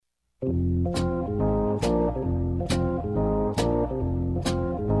It's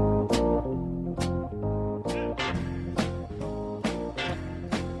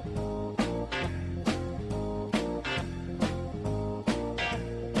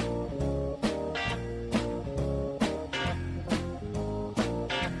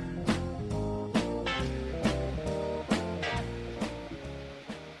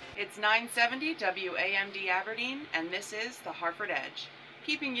 970 WAMD Aberdeen, and this is the Harford Edge,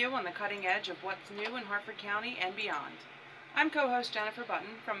 keeping you on the cutting edge of what's new in Harford County and beyond. I'm co-host Jennifer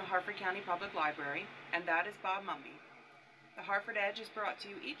Button from the Harford County Public Library, and that is Bob Mumby. The Harford Edge is brought to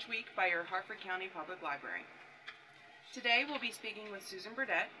you each week by your Harford County Public Library. Today we'll be speaking with Susan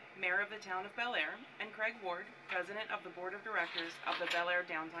Burdett, Mayor of the Town of Bel Air, and Craig Ward, President of the Board of Directors of the Bel Air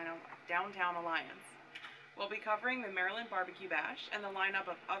Downtown Alliance. We'll be covering the Maryland Barbecue Bash and the lineup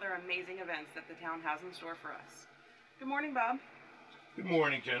of other amazing events that the town has in store for us. Good morning, Bob. Good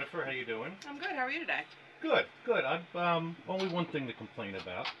morning, Jennifer. How you doing? I'm good. How are you today? Good. I've only one thing to complain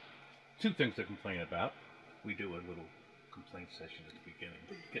about. Two things to complain about. We do a little complaint session at the beginning.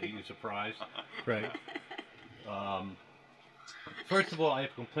 Getting you surprised, right? First of all, I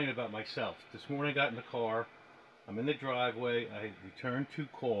have to complain about myself. This morning I got in the car. I'm in the driveway. I returned 2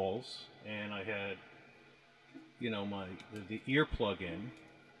 calls, and I had the earplug in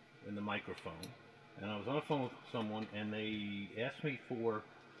the microphone, and I was on the phone with someone, and they asked me for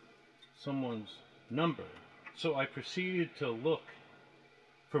someone's number. So I proceeded to look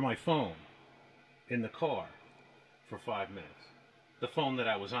for my phone in the car for 5 minutes. The phone that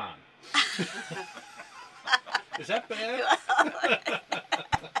I was on. Is that bad?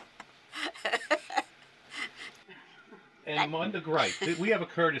 And I'm on the gripe. We have a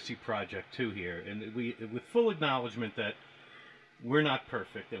courtesy project too here, and we, with full acknowledgement that we're not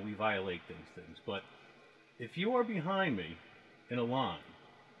perfect and we violate things. But if you are behind me in a line,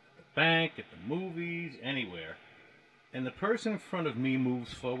 at the bank, at the movies, anywhere, and the person in front of me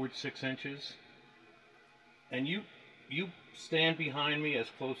moves forward 6 inches, and you stand behind me as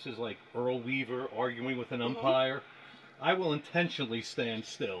close as like Earl Weaver arguing with an umpire, I will intentionally stand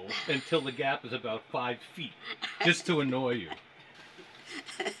still until the gap is about 5 feet, just to annoy you.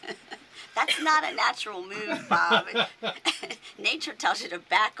 That's not a natural move, Bob. Nature tells you to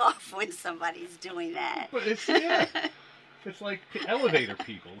back off when somebody's doing that. But it's like elevator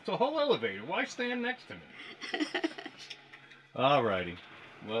people. It's a whole elevator. Why stand next to me? All righty.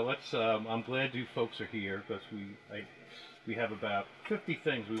 Well, let's. I'm glad you folks are here because we have about 50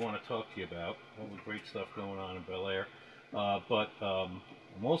 things we want to talk to you about. All the great stuff going on in Bel Air. But I'm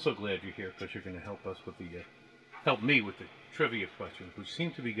also glad you're here because you're going to help us with help me with the trivia questions, which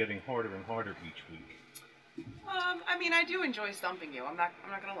seem to be getting harder and harder each week. I do enjoy stumping you. I'm not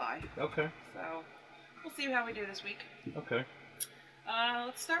going to lie. Okay. So we'll see how we do this week. Okay.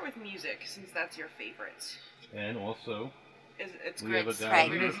 Let's start with music, since that's your favorite. And also, it's we great. have a guy.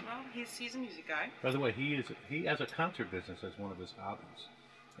 Right. Well, he's a music guy. By the way, he has a concert business as one of his hobbies,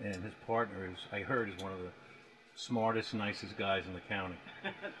 and his partner is one of the smartest, nicest guys in the county.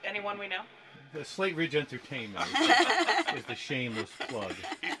 Anyone we know? The Slate Ridge Entertainment is the shameless plug.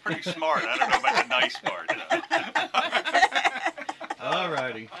 He's pretty smart. I don't know about the nice part. All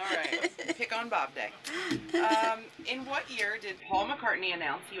righty. All right. Pick on Bob Day. In what year did Paul McCartney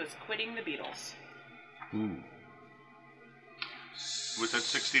announce he was quitting the Beatles? Ooh. Was that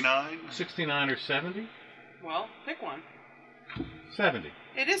 69? 69 or 70? Well, pick one. 70.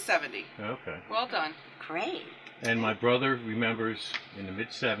 It is 70. Okay. Well done. Great. And my brother remembers in the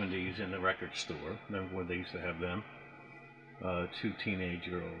mid-70s in the record store, remember when they used to have them? 2 teenage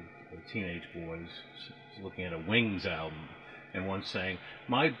boys looking at a Wings album, and one saying,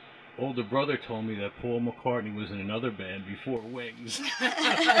 "My older brother told me that Paul McCartney was in another band before Wings."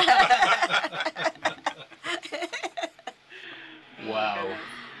 Wow.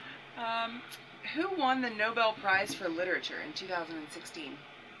 Who won the Nobel Prize for Literature in 2016?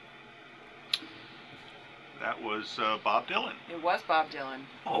 That was Bob Dylan. It was Bob Dylan.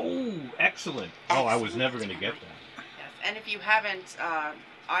 Oh, excellent. Oh, I was never going to get that. Yes, and if you haven't,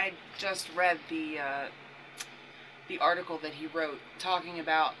 I just read the article that he wrote talking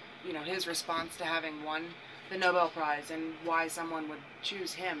about, his response to having won the Nobel Prize and why someone would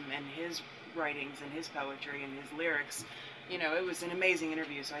choose him and his writings and his poetry and his lyrics. It was an amazing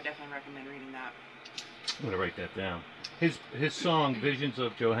interview, so I definitely recommend reading that. I'm going to write that down. His song, Visions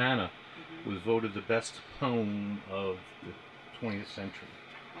of Johanna, was voted the best poem of the 20th century.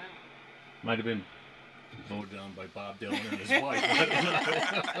 Wow. Might have been voted on by Bob Dylan and his wife. I don't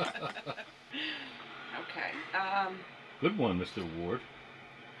know. Okay. Good one, Mr. Ward.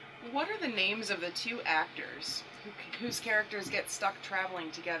 What are the names of the two actors whose characters get stuck traveling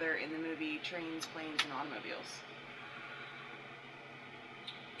together in the movie Trains, Planes, and Automobiles?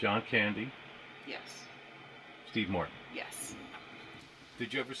 John Candy, Yes. Steve Martin. Yes.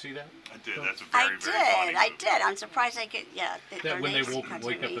 Did you ever see that? I did. That's a I very, very funny I movie. did. I'm surprised I could, yeah. That when they names come to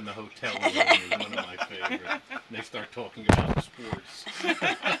wake up me. in the hotel room is one of my favorite. And they start talking about sports.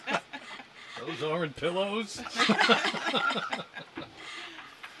 Those aren't pillows. Oh,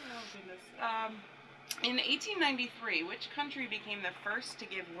 goodness. In 1893, which country became the first to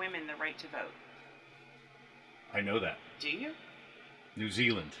give women the right to vote? I know that. Do you? New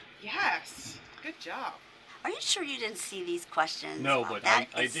Zealand. Yes. Good job. Are you sure you didn't see these questions? No, but That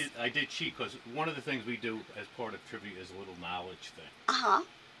I is- did cheat because one of the things we do as part of trivia is a little knowledge thing. Uh-huh.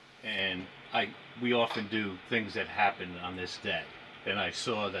 And we often do things that happen on this day. And I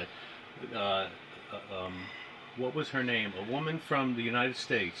saw that, what was her name? A woman from the United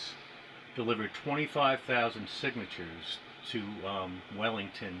States delivered 25,000 signatures to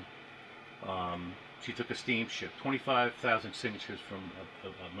Wellington. She took a steamship, 25,000 signatures from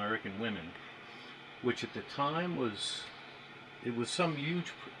American women, which at the time was some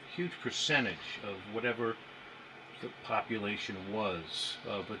huge percentage of whatever the population was,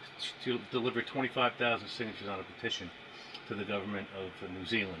 but to deliver 25,000 signatures on a petition to the government of New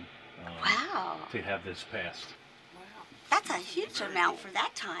Zealand Wow. to have this passed. Wow. That's a huge amount for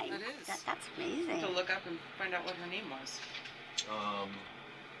that time. It is. That's amazing. To look up and find out what her name was.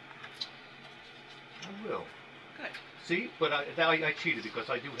 I will. Good. See, but I cheated because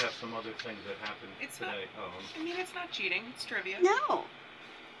I do have some other things that happened It's today. I mean, it's not cheating. It's trivia. No.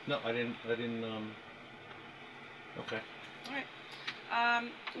 No, I didn't. Okay. All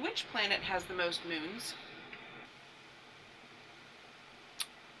right. Which planet has the most moons?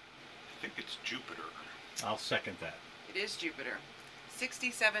 I think it's Jupiter. I'll second that. It is Jupiter.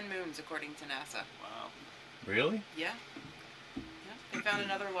 67 moons, according to NASA. Wow. Really? Yeah. They found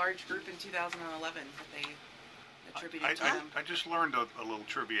another large group in 2011 that they attributed to them. I just learned a little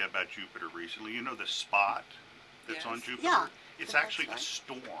trivia about Jupiter recently. You know the spot that's on Yes. Jupiter? Yeah. It's That's actually right. a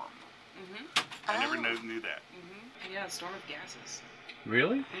storm. Mm-hmm. I never Oh. knew that. Mm-hmm. Yeah, a storm of gases.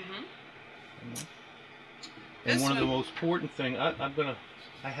 Really? Mm-hmm. And This one of the one- most important thing,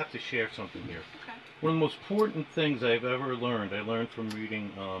 I have to share something here. Okay. One of the most important things I've ever learned, I learned from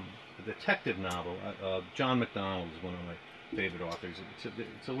reading a detective novel. John McDonald is one of my favorite authors.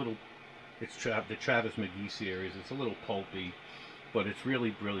 It's the Travis McGee series. It's a little pulpy, but it's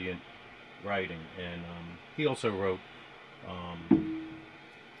really brilliant writing. And he also wrote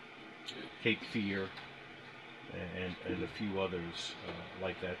Cape Fear and a few others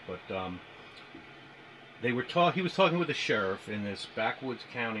like that. But he was talking with the sheriff in this backwoods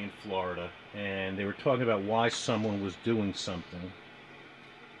county in Florida, and they were talking about why someone was doing something.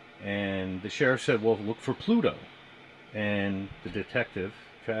 And the sheriff said, well, look for Pluto. And the detective,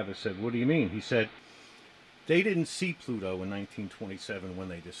 Travis, said, what do you mean? He said, they didn't see Pluto in 1927 when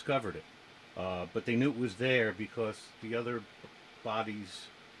they discovered it. But they knew it was there because the other bodies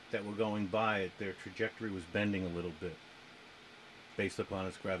that were going by it, their trajectory was bending a little bit based upon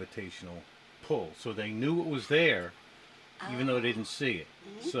its gravitational pull. So they knew it was there, even though they didn't see it.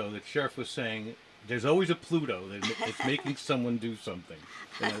 So the sheriff was saying, there's always a Pluto that's making someone do something.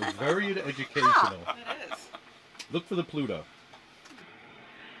 And it was very educational. It is. Look for the Pluto.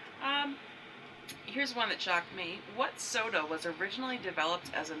 Here's one that shocked me. What soda was originally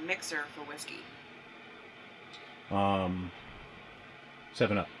developed as a mixer for whiskey? 7-Up.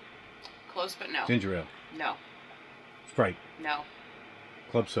 Close, but no. Ginger ale. No. Sprite. No.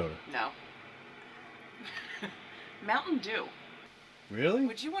 Club soda. No. Mountain Dew. Really?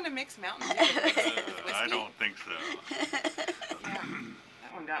 Would you want to mix Mountain Dew with whiskey? I don't think so. Yeah,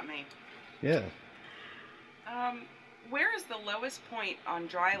 that one got me. Yeah. Where is the lowest point on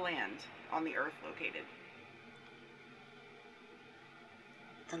dry land on the Earth located?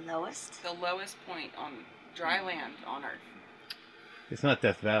 The lowest? The lowest point on dry land on Earth. It's not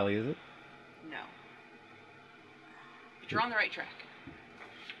Death Valley, is it? No. But you're on the right track.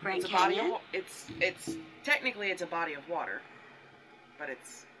 Grand It's a body of Canyon? it's technically it's a body of water, but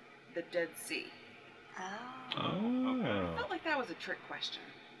it's the Dead Sea. Oh. I felt like that was a trick question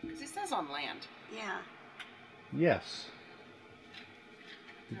because it says on land. Yeah. Yes.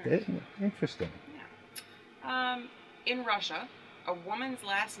 Interesting. In Russia, a woman's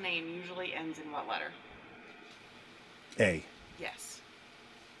last name usually ends in what letter? A. Yes.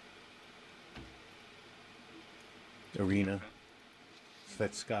 Irina.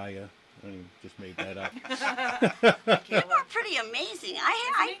 Svetskaya. I just made that up. They were pretty amazing.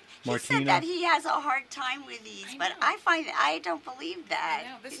 He said that he has a hard time with these, but I don't believe that. I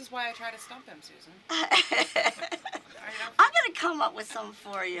know. This is why I try to stump him, Susan. I'm going to come up with some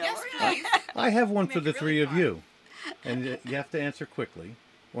for you. Yes, please. I have one Make for the it three really of fun. you, and you have to answer quickly,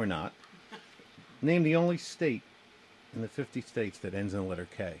 or not. Name the only state in the 50 states that ends in the letter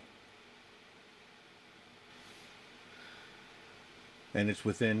K. And it's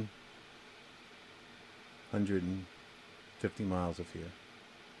within 150 miles of here.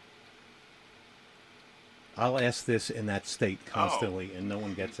 I'll ask this in that state constantly, and no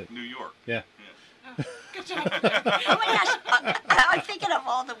one gets it. New York. Yeah. Good job. Oh my gosh, I'm thinking of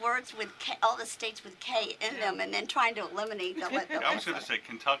all the words with K, all the states with K in them, and then trying to eliminate the. I was going to say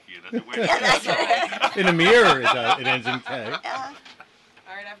Kentucky. It doesn't wait. Yeah, that's right. In a mirror, it ends in K. All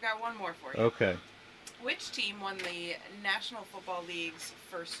right, I've got one more for you. Okay. Which team won the National Football League's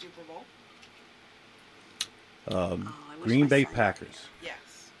first Super Bowl? I wish Green my Bay son- Packers.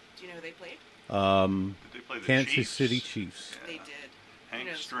 Yes. Do you know who they played? Did they play the Kansas Chiefs? City Chiefs. They did. Hank Who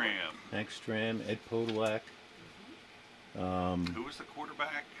knows? Stram. Hank Stram, Ed Podolak. Who was the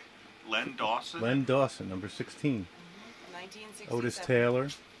quarterback? Len Dawson? Len Dawson, number 16. 1967. Otis Taylor.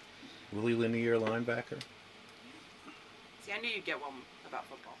 Willie Lanier, linebacker. See, I knew you'd get one about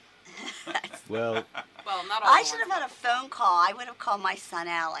football. Well, Well, not all. I the should ones. have had a phone call. I would have called my son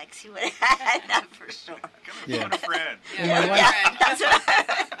Alex. He would have had that for sure. Come Yeah. on, a friend. Yeah, my my wife- friend. That's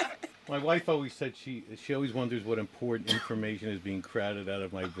what my wife always said she always wonders what important information is being crowded out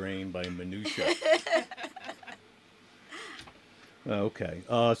of my brain by minutia. Okay,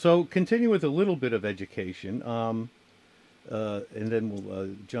 so continue with a little bit of education, and then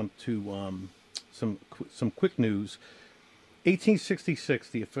we'll jump to some quick news. 1866,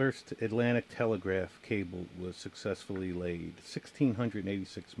 the first Atlantic telegraph cable was successfully laid,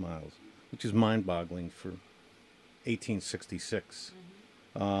 1,686 miles, which is mind-boggling for 1866.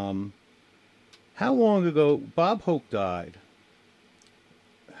 How long ago? Bob Hope died.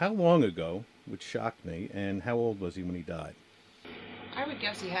 How long ago, which shocked me, and how old was he when he died? I would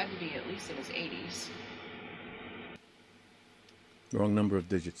guess he had to be at least in his 80s. Wrong number of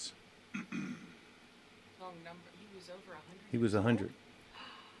digits. Wrong number. He was over 100. He was 100.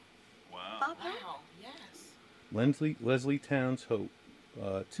 Wow. Bob Wow. Yes. Leslie Towns Hope,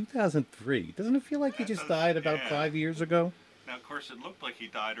 2003. Doesn't it feel like he just died about Yeah. 5 years ago? Now, of course, it looked like he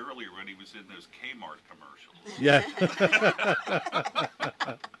died earlier when he was in those Kmart commercials. Yeah.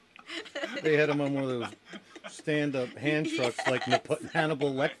 They had him on one of those stand-up hand trucks like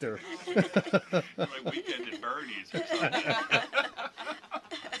Hannibal Lecter. Like Weekend at Bernie's or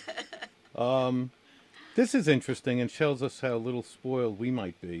something. This is interesting and shows us how little spoiled we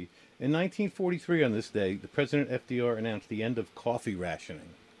might be. In 1943, on this day, the President FDR announced the end of coffee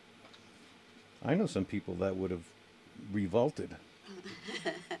rationing. I know some people that would have revolted.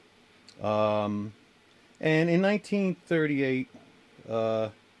 And in 1938,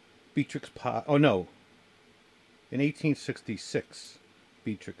 Beatrix Potter. Oh no. In 1866,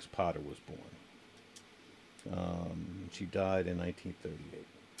 Beatrix Potter was born. She died in 1938.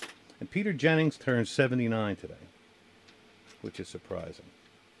 And Peter Jennings turned 79 today, which is surprising.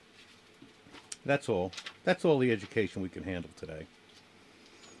 That's all. That's all the education we can handle today.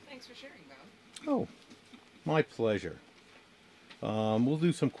 Thanks for sharing, Bob. Oh, my pleasure. We'll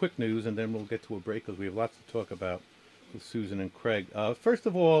do some quick news and then we'll get to a break because we have lots to talk about with Susan and Craig. First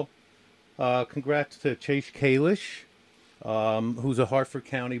of all, congrats to Chase Kalish, who's a Hartford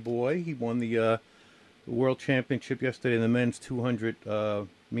County boy. He won the World Championship yesterday in the men's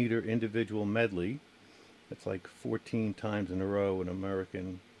 200-meter individual medley. That's like 14 times in a row an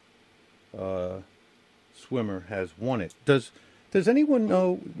American swimmer has won it. Does anyone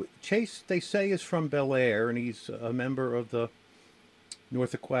know? Chase, they say, is from Bel Air, and he's a member of the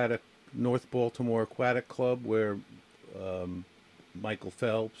North Baltimore Aquatic Club, where Michael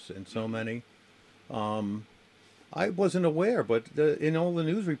Phelps and so many. I wasn't aware, but in all the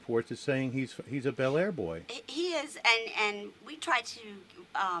news reports, it's saying he's a Bel Air boy. He is, and we tried to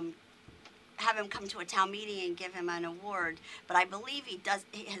have him come to a town meeting and give him an award, but I believe he does.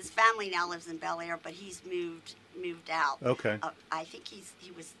 His family now lives in Bel Air, but he's moved out. Okay. I think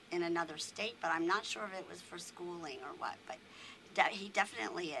he was in another state, but I'm not sure if it was for schooling or what. But he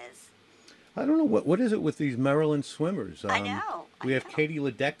definitely is. I don't know what is it with these Maryland swimmers. I know. We have Katie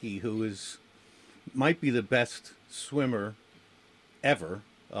Ledecky, who might be the best swimmer ever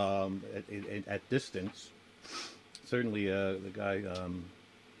at distance. Certainly, the guy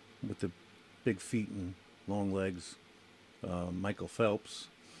with the big feet and long legs, Michael Phelps,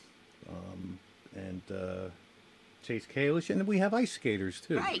 and Chase Kalish, and we have ice skaters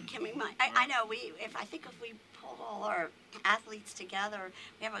too. Right, Kimmy. I know. I think if we pulled all our athletes together,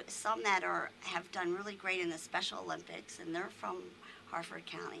 we have some that have done really great in the Special Olympics, and they're from Harford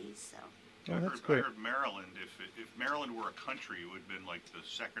County. So. Oh, I that's great. heard Maryland. If Maryland were a country, it would have been like the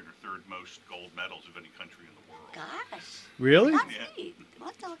second or third most gold medals of any country in the world. Gosh. Really? That's Yeah. neat. We'll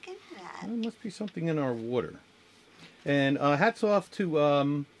have to look into that. There must be something in our water. And hats off to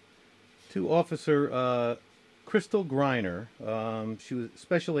Officer Crystal Griner. She was a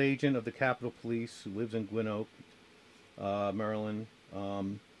special agent of the Capitol Police who lives in Gwynn Oak, Maryland,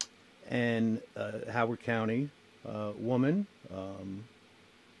 and Howard County woman.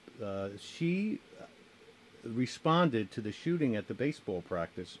 She responded to the shooting at the baseball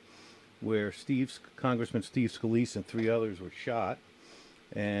practice where Congressman Steve Scalise and 3 others were shot.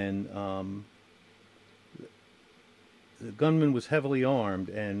 And the gunman was heavily armed,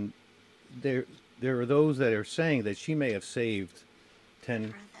 and there are those that are saying that she may have saved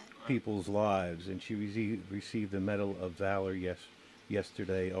 10 people's lives, and she received the Medal of Valor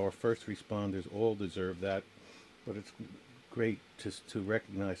yesterday. Our first responders all deserve that, but it's great to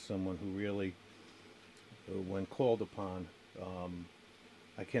recognize someone who really, when called upon,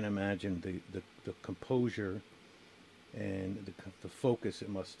 I can imagine the composure and the focus it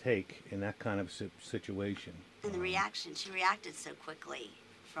must take in that kind of situation. And the reaction, she reacted so quickly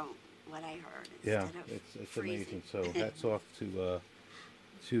from what I heard. Yeah, Instead of it's freezing. amazing. So hats off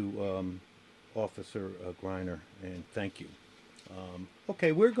to Officer Griner, and thank you.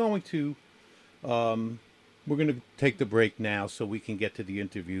 Okay, we're going to take the break now so we can get to the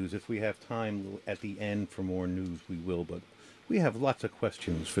interviews. If we have time at the end for more news, we will. But we have lots of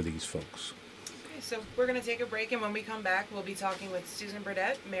questions for these folks. Okay, so we're going to take a break, and when we come back, we'll be talking with Susan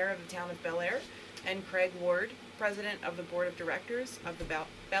Burdett, Mayor of the town of Bel Air, and Craig Ward, President of the Board of Directors of the Bel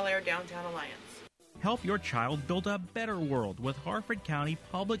Air Downtown Alliance. Help your child build a better world with Harford County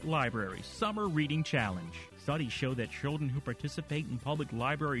Public Library Summer Reading Challenge. Studies show that children who participate in public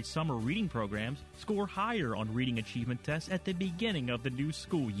library summer reading programs score higher on reading achievement tests at the beginning of the new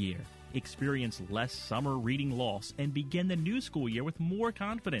school year. Experience less summer reading loss and begin the new school year with more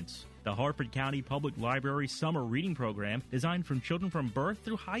confidence. The Harford County Public Library Summer Reading Program, designed from children from birth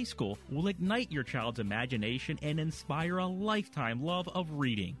through high school, will ignite your child's imagination and inspire a lifetime love of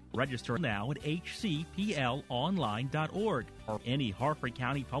reading. Register now at hcplonline.org or any Harford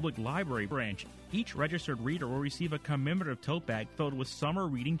County Public Library branch. Each registered reader will receive a commemorative tote bag filled with Summer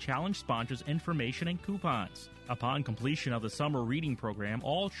Reading Challenge sponsors' information and coupons. Upon completion of the summer reading program,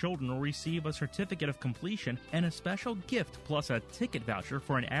 all children will receive a certificate of completion and a special gift plus a ticket voucher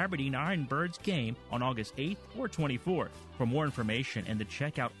for an Aberdeen Ironbirds game on August 8th or 24th. For more information and to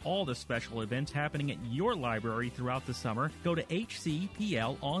check out all the special events happening at your library throughout the summer, go to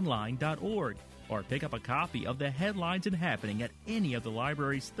hcplonline.org or pick up a copy of the headlines and happening at any of the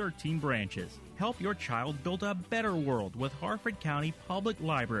library's 13 branches. Help your child build a better world with Harford County Public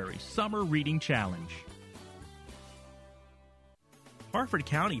Library Summer Reading Challenge. Harford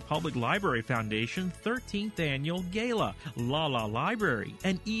County Public Library Foundation 13th Annual Gala, La La Library,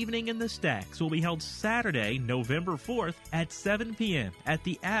 an evening in the Stacks will be held Saturday, November 4th at 7 p.m. at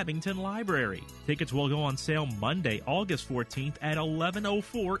the Abington Library. Tickets will go on sale Monday, August 14th at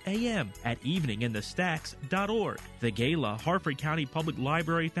 11:04 a.m. at eveninginthestacks.org. The Gala, Harford County Public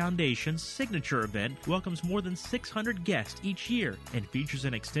Library Foundation's signature event, welcomes more than 600 guests each year and features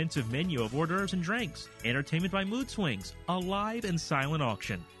an extensive menu of hors d'oeuvres and drinks, entertainment by Mood Swings, a live and silent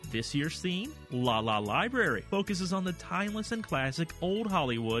auction. This year's theme, La La Library, focuses on the timeless and classic old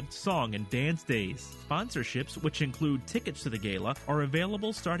Hollywood song and dance days. Sponsorships, which include tickets to the gala, are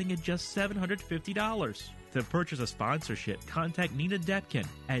available starting at just $750. To purchase a sponsorship, contact Nina Depkin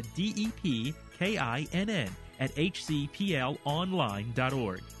at DEPKINN at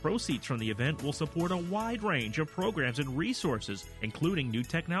hcplonline.org. Proceeds from the event will support a wide range of programs and resources, including new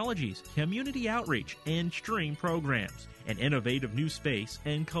technologies, community outreach, and stream programs, an innovative new space,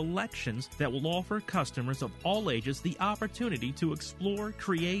 and collections that will offer customers of all ages the opportunity to explore,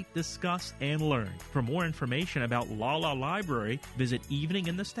 create, discuss, and learn. For more information about La La Library, visit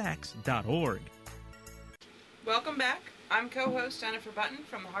eveninginthestacks.org. Welcome back. I'm co-host Jennifer Button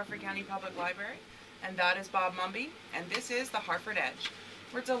from the Harford County Public Library, and that is Bob Mumby, and this is the Harford Edge.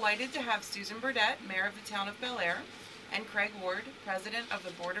 We're delighted to have Susan Burdett, Mayor of the town of Bel Air, and Craig Ward, President of the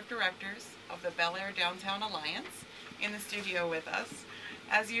Board of Directors of the Bel Air Downtown Alliance, in the studio with us.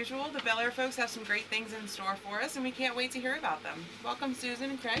 As usual, the Bel Air folks have some great things in store for us, and we can't wait to hear about them. Welcome,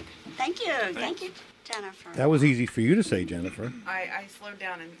 Susan and Craig. Thank you. Thank you, Jennifer. That was easy for you to say, Jennifer. I slowed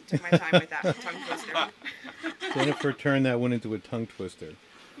down and took my time with that tongue twister. Jennifer turned that one into a tongue twister.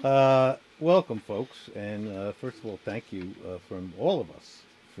 welcome, folks. And first of all, thank you from all of us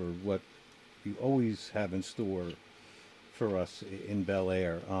for what you always have in store for us in Bel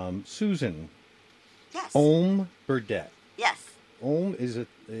Air. Susan, Yes. Ulm Burdett. Yes. Ulm is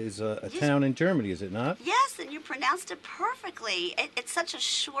a town in Germany, is it not? Yes, and you pronounced it perfectly. It's such a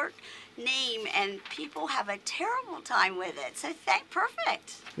short name, and people have a terrible time with it. So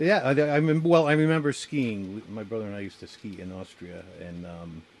perfect. Yeah, I remember skiing. My brother and I used to ski in Austria, and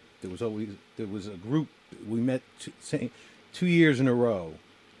there was a group we met 2 years in a row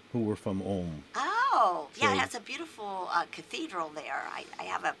who were from Ulm. Oh, yeah, So- it has a beautiful cathedral there. I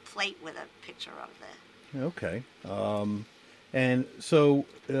have a plate with a picture of the. Okay. And so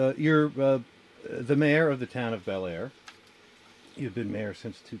you're the mayor of the town of Bel Air. You've been mayor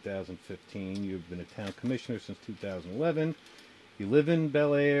since 2015. You've been a town commissioner since 2011. You live in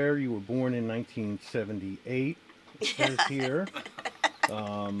Bel Air. You were born in 1978. It says here.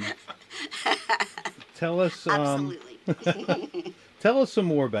 Tell us. Absolutely. Tell us some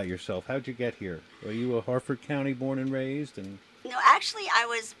more about yourself. How'd you get here? Are you a Harford County born and raised? And No, actually, I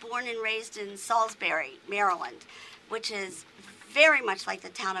was born and raised in Salisbury, Maryland, which is very much like the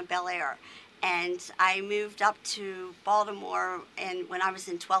town of Bel Air. And I moved up to Baltimore when I was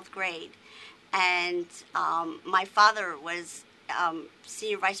in 12th grade. And my father was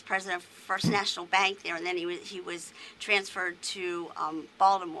senior vice president of First National Bank there, and then he was transferred to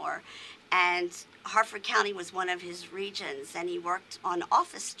Baltimore. And Harford County was one of his regions, and he worked on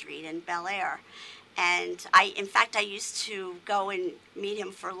Office Street in Bel Air. And in fact, I used to go and meet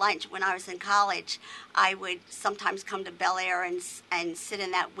him for lunch when I was in college. I would sometimes come to Bel Air and sit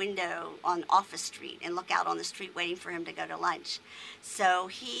in that window on Office Street and look out on the street waiting for him to go to lunch. So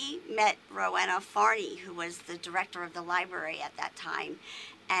he met Rowena Farney, who was the director of the library at that time,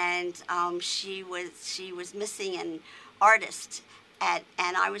 and she was missing an artist. And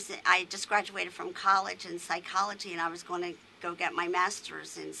I just graduated from college in psychology, and I was going to go get my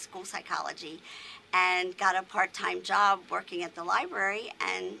master's in school psychology, and got a part-time job working at the library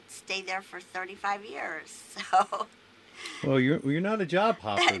and stayed there for 35 years. So. well, you're not a job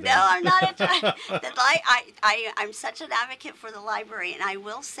hopper. Then. No, I'm not. I'm such an advocate for the library, and I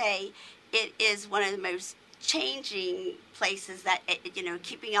will say it is one of the most changing places that,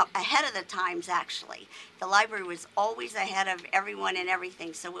 keeping up ahead of the times, actually. The library was always ahead of everyone and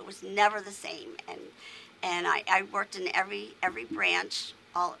everything, so it was never the same. And I worked in every branch,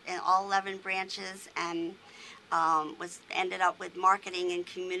 in all 11 branches, and ended up with marketing and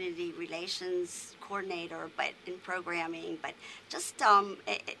community relations coordinator, but in programming. But just so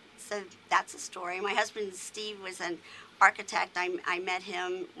that's a story. My husband Steve was an architect. I met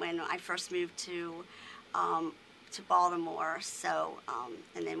him when I first moved to Baltimore. So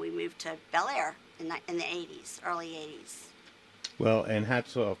and then we moved to Bel Air in the 80s, early 80s. Well, and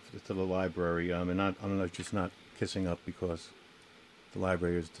hats off to the library. And I'm just not kissing up because the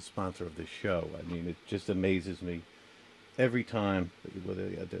library is the sponsor of this show. I mean, it just amazes me every time, whether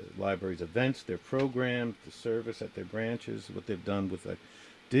the library's events, their programs, the service at their branches, what they've done with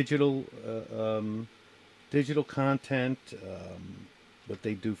digital content, what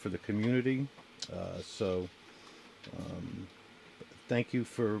they do for the community. So thank you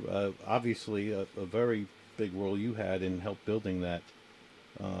for obviously a very big role you had in help building that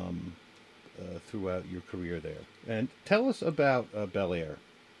throughout your career there. And tell us about Bel Air.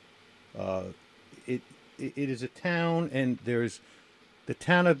 It is a town, and there's the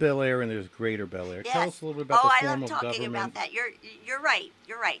town of Bel Air, and there's Greater Bel Air. Yes. Tell us a little bit about the form of I love talking government. about that. You're right.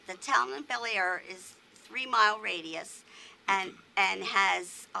 You're right. The town of Bel Air is 3-mile radius, and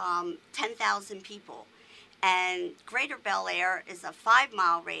has 10,000 people. And Greater Bel Air is a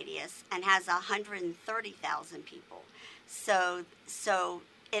 5-mile radius and has 130,000 people. So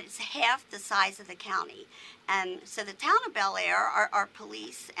it's half the size of the county. And so the town of Bel Air, our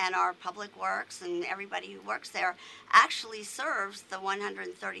police and our public works and everybody who works there actually serves the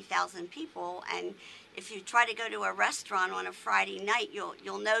 130,000 people. And if you try to go to a restaurant on a Friday night,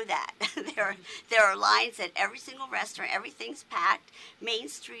 you'll know that. there are lines at every single restaurant. Everything's packed. Main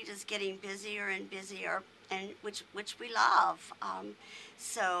Street is getting busier and busier, and which we love.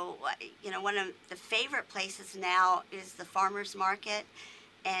 So one of the favorite places now is the farmers market.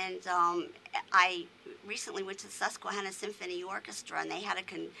 And I recently went to the Susquehanna Symphony Orchestra, and they had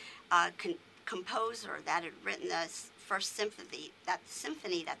a composer that had written the first symphony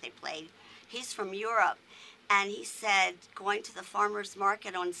that they played. He's from Europe, And he said going to the farmer's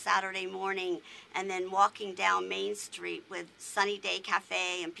market on Saturday morning and then walking down Main Street with Sunny Day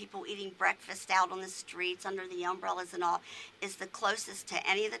Cafe and people eating breakfast out on the streets under the umbrellas and all is the closest to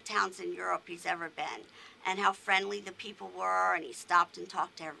any of the towns in Europe he's ever been. And how friendly the people were, and he stopped and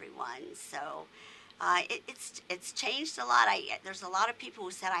talked to everyone. So it's changed a lot. There's a lot of people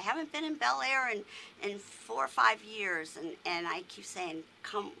who said, I haven't been in Bel Air in 4 or 5 years, and I keep saying,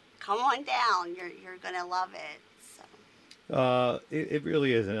 come on down. You're gonna love it. So. It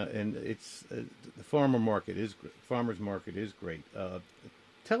really is, and it's the farmers market is great.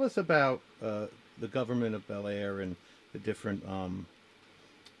 Tell us about the government of Bel Air and the different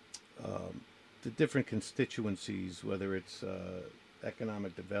constituencies, whether it's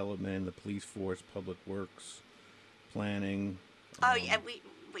economic development, the police force, public works, planning. Oh yeah, we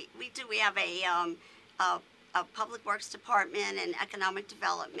do. We have a public works department and economic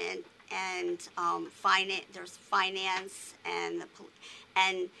development and finance. There's finance and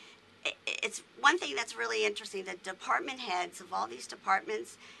it's one thing that's really interesting. The department heads of all these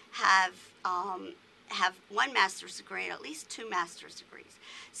departments have one master's degree and at least 2 master's degrees.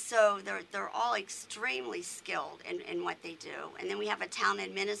 So they're all extremely skilled in what they do. And then we have a town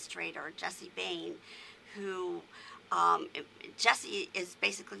administrator, Jesse Bain, who Jesse is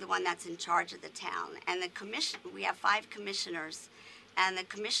basically the one that's in charge of the town. And we have 5 commissioners, and the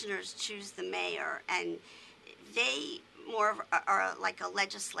commissioners choose the mayor, and they are like a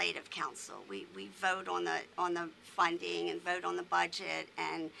legislative council. We vote on the funding and vote on the budget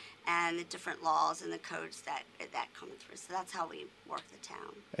and the different laws and the codes that come through. So that's how we work the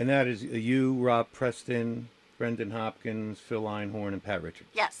town. And that is you, Rob Preston, Brendan Hopkins, Phil Einhorn, and Pat Richards.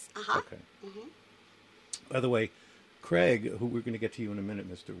 Yes. Okay. Mm-hmm. By the way, Craig, who we're going to get to you in a minute,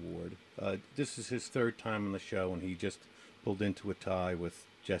 Mr. Ward, this is his 3rd time on the show, and he just pulled into a tie with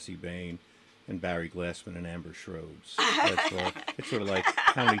Jesse Bain and Barry Glassman and Amber Schroeds. That's all. It's sort of like,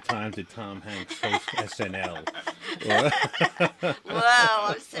 how many times did Tom Hanks host SNL? Whoa,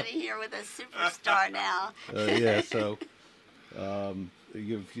 I'm sitting here with a superstar now. Yeah, so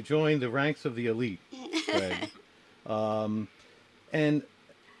you joined the ranks of the elite, Craig. And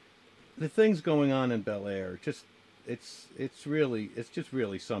the things going on in Bel Air, it's just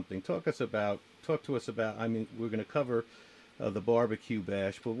really something. Talk to us about. I mean, we're going to cover the barbecue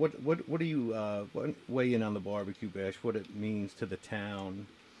bash, but what do you weigh in on the barbecue bash? What it means to the town,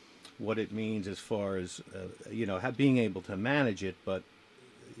 what it means as far as being able to manage it, but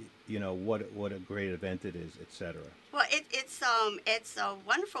what a great event it is, etc. Well, it's a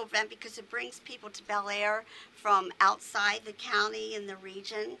wonderful event because it brings people to Bel Air from outside the county and the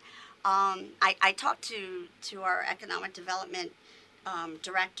region. I talked to our economic development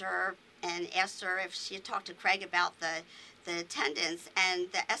director and asked her if she had talked to Craig about the attendance,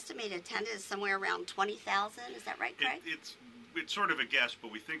 and the estimated attendance is somewhere around 20,000. Is that right, Craig? It's sort of a guess,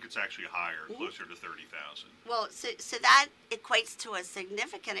 but we think it's actually higher, closer to 30,000. Well, so that equates to a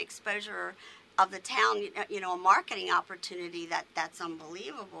significant exposure of the town, a marketing opportunity that's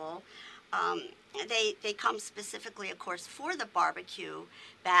unbelievable. They come specifically, of course, for the barbecue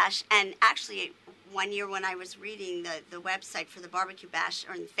bash. And actually, one year when I was reading the website for the barbecue bash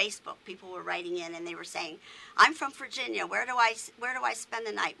on Facebook, people were writing in and they were saying, "I'm from Virginia. Where do I spend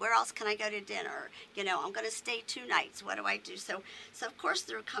the night? Where else can I go to dinner? I'm going to stay 2 nights. What do I do?" So of course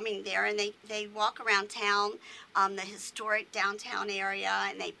they're coming there, and they walk around town, the historic downtown area,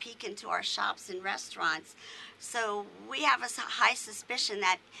 and they peek into our shops and restaurants. So we have a high suspicion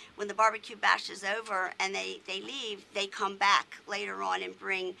that when the barbecue bash is over and they leave, they come back later on and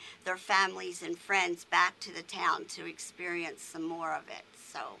bring their families and friends back to the town to experience some more of it.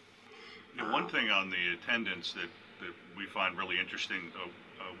 So, one thing on the attendance that we find really interesting,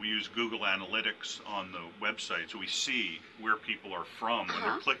 we use Google Analytics on the website, so we see where people are from when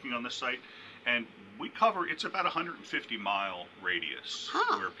they're clicking on the site. And we cover, it's about 150-mile radius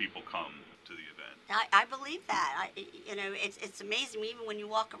where people come to the event. I believe that. It's amazing. Even when you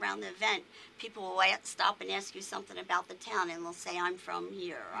walk around the event, people will stop and ask you something about the town, and they'll say, "I'm from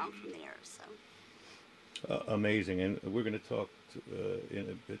here," or "I'm from there." So amazing, and we're going to talk in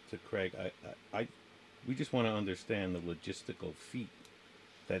a bit to Craig. We just want to understand the logistical feat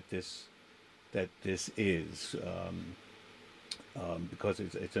that this is, because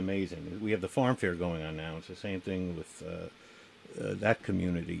it's amazing. We have the farm fair going on now. It's the same thing with that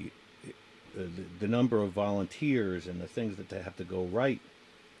community. The number of volunteers and the things that they have to go right,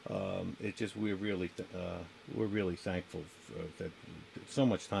 we're really thankful that so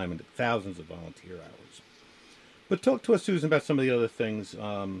much time and thousands of volunteer hours. But talk to us, Susan, about some of the other things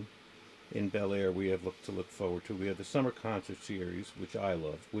in Bel Air we have to look forward to. We have the summer concert series, which I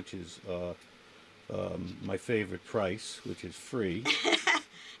love, which is my favorite price, which is free.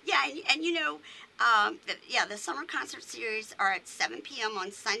 Yeah, and you know, the summer concert series are at 7 p.m.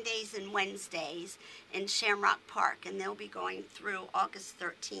 on Sundays and Wednesdays in Shamrock Park, and they'll be going through August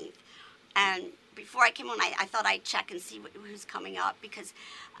 13th. And before I came on, I thought I'd check and see who's coming up because,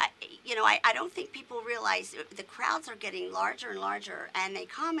 I don't think people realize the crowds are getting larger and larger, and they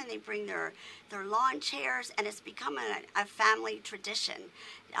come and they bring their lawn chairs, and it's become a family tradition.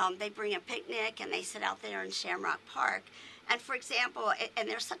 They bring a picnic and they sit out there in Shamrock Park. And for example, and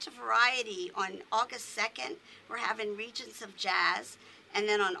there's such a variety, on August 2nd, we're having Regents of Jazz. And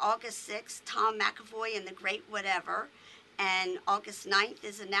then on August 6th, Tom McAvoy and the Great Whatever. And August 9th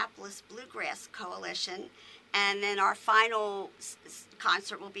is Annapolis Bluegrass Coalition. And then our final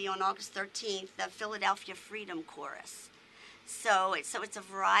concert will be on August 13th, the Philadelphia Freedom Chorus. So it's a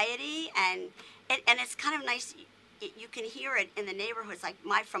variety, and it's kind of nice. You can hear it in the neighborhoods.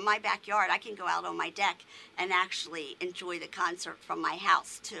 Like from my backyard, I can go out on my deck and actually enjoy the concert from my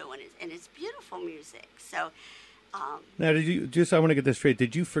house too, and it's beautiful music. So now, I want to get this straight.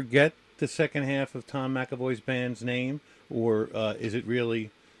 Did you forget the second half of Tom McAvoy's band's name, or is it really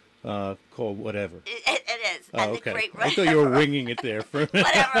called whatever? It is. Oh, and okay. The Great I thought you were winging it there for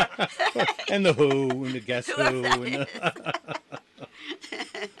whatever. And the Who and the Guess Who.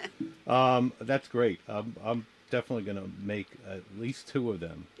 And that's great. I'm definitely going to make at least 2 of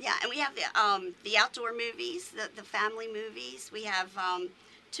them. Yeah, and we have the outdoor movies, the family movies. We have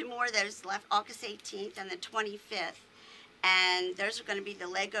 2 more. There's left August 18th and the 25th. And those are going to be the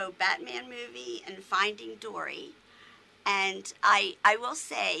Lego Batman movie and Finding Dory. And I will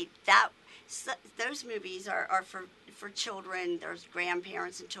say that those movies are for children. There's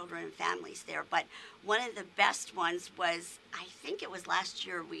grandparents and children and families there. But one of the best ones was, I think it was last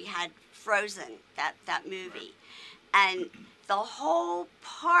year, we had Frozen, that movie. And the whole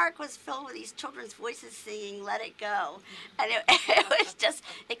park was filled with these children's voices singing "Let It Go," and it was just,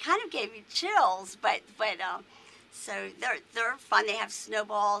 it kind of gave you chills. But so they're fun. They have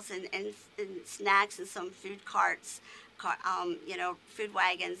snowballs and snacks and some food carts, food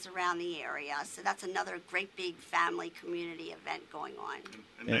wagons around the area. So that's another great big family community event going on.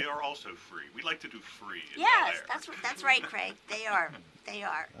 And they are also free. We like to do free. Yes, that's right, Craig. They are.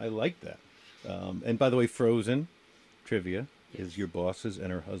 I like that. And by the way, Frozen trivia is your boss's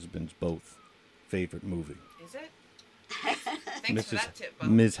and her husband's both favorite movie. Is it? Thanks for that tip, Bob.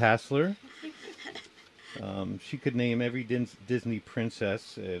 Ms. Hassler. She could name every Disney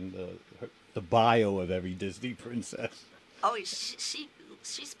princess and the bio of every Disney princess. Oh, she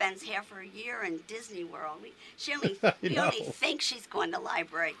spends half her year in Disney World. We only think she's going to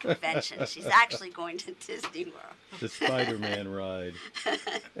library convention. She's actually going to Disney World. The Spider-Man ride.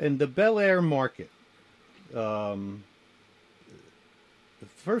 And the Bel Air Market.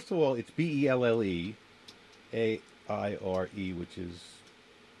 First of all, it's BELLEAIRE, which is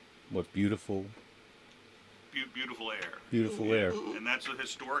what, beautiful? Beautiful air. Beautiful air. And that's a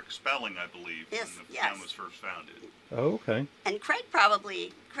historic spelling, I believe, Yes, when the yes. town was first founded. Oh, okay. And Craig,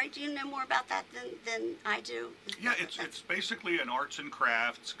 do you know more about that than I do? Yeah, it's basically an arts and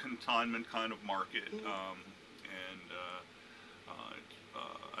crafts consignment kind of market.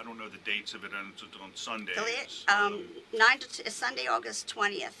 I don't know the dates of it, and it's on Sundays. Sunday, August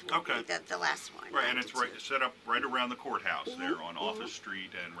 20th will be the last one. Right, and it's set up right around the courthouse there on Office Street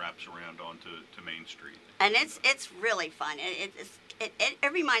and wraps around onto Main Street. And it's really fun.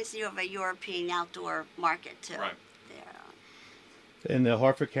 It reminds you of a European outdoor market too. Right. There. And the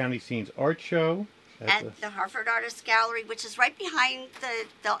Harford County Scenes Art Show. At the Harford Artist Gallery, which is right behind the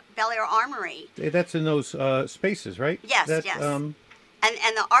Bel Air Armory. That's in those spaces, right? Yes, yes.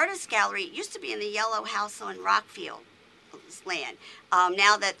 And the Artist Gallery used to be in the Yellow House on Rockfield land.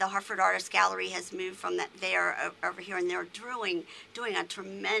 Now that the Harford Artist Gallery has moved from there over here, and they're doing a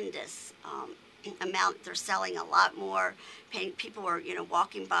tremendous amount. They're selling a lot more. People are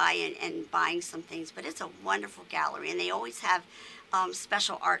walking by and buying some things. But it's a wonderful gallery, and they always have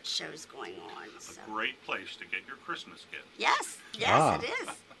special art shows going on. So. A great place to get your Christmas gift. Yes, it is.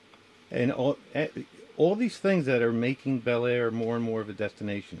 And all these things that are making Bel Air more and more of a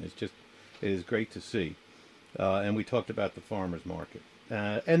destination it is great to see. And we talked about the farmers market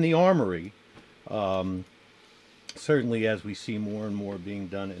and the armory. Certainly, as we see more and more being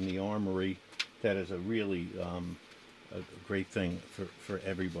done in the armory, that is a really a great thing for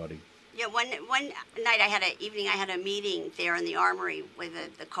everybody. Yeah, one night I had a meeting there in the armory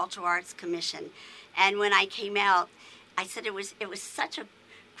with the Cultural Arts Commission, and when I came out, I said it was such a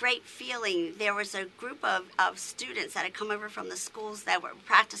great feeling. There was a group of students that had come over from the schools that were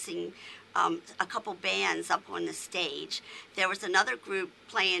practicing a couple bands up on the stage. There was another group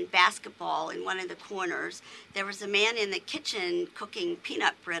playing basketball in one of the corners. There was a man in the kitchen cooking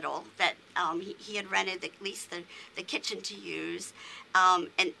peanut brittle that he had rented at least the kitchen to use.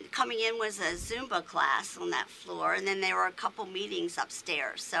 And coming in was a Zumba class on that floor, and then there were a couple meetings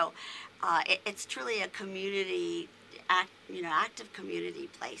upstairs. So it's truly a community, active community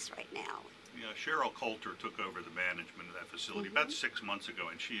place right now. Yeah, Cheryl Coulter took over the management of that facility about 6 months ago,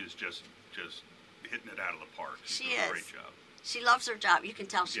 and she is just hitting it out of the park. She's doing a great job. She loves her job. You can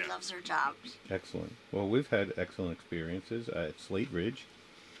tell she loves her job. Excellent. Well, we've had excellent experiences at Slate Ridge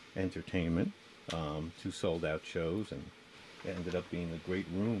Entertainment, 2 sold-out shows, and it ended up being a great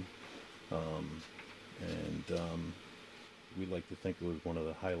room. We like to think it was one of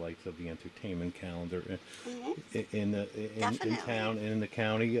the highlights of the entertainment calendar in town and in the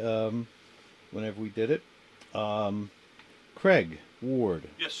county. Whenever we did it, Craig Ward.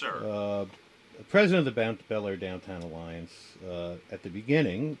 Yes, sir. President of the Bel Air Downtown Alliance at the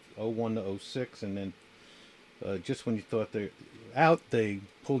beginning, 01 to 06, and then just when you thought they're out, they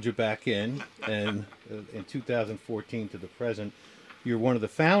pulled you back in. And in 2014 to the present, you're one of the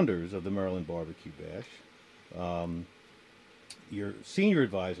founders of the Maryland Barbecue Bash. You're senior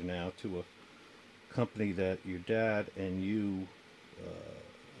advisor now to a company that your dad and you,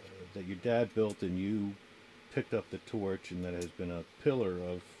 that your dad built and you picked up the torch, and that has been a pillar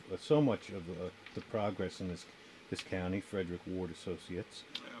of so much of the progress in this county, Frederick Ward Associates.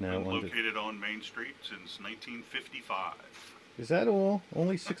 Now located on Main Street since 1955. Is that all?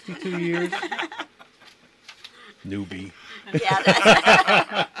 Only 62 years? Newbie.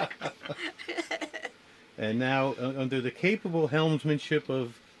 Yeah. And now under the capable helmsmanship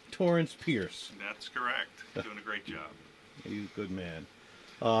of Torrance Pierce. That's correct. Doing a great job. He's a good man.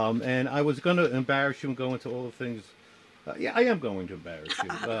 And I was going to embarrass you and go into all the things. I am going to embarrass you.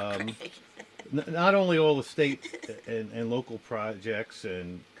 Not only all the state and local projects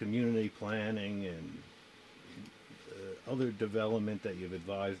and community planning and other development that you've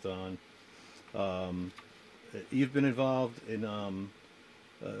advised on. You've been involved in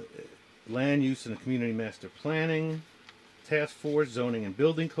land use and community master planning, task force, zoning and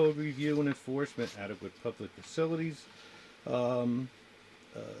building code review and enforcement, adequate public facilities,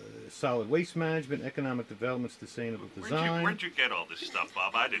 solid waste management, economic development, sustainable design. Where'd you get all this stuff,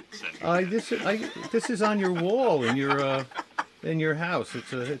 Bob? I didn't send you. This is on your wall in your house.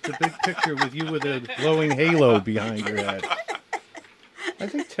 It's a big picture with you with a glowing halo behind your head. I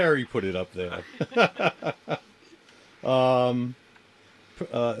think Terry put it up there.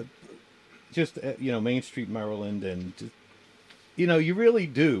 Main Street, Maryland, and just, you really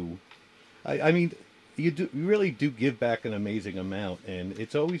do. You really do give back an amazing amount, and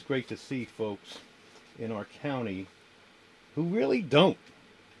it's always great to see folks in our county who really don't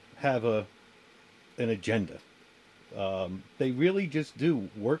have an agenda. They really just do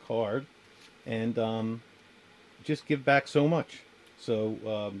work hard and just give back so much.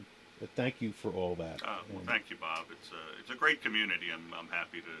 So thank you for all that. Well, thank you, Bob. It's a great community. I'm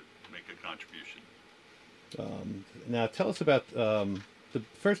happy to make a contribution. Now tell us about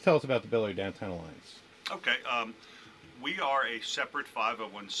tell us about the Bel Air Downtown Alliance. Okay, we are a separate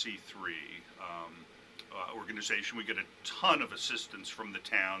 501c3 organization. We get a ton of assistance from the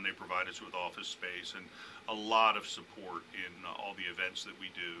town. They provide us with office space and a lot of support in all the events that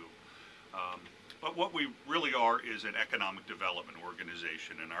we do. But what we really are is an economic development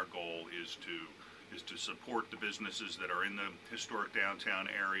organization, and our goal is to support the businesses that are in the historic downtown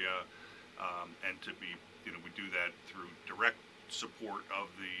area, and to be, we do that through direct support of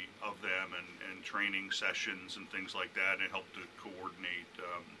them and training sessions and things like that, and help to coordinate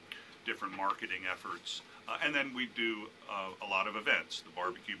different marketing efforts. And then we do a lot of events: the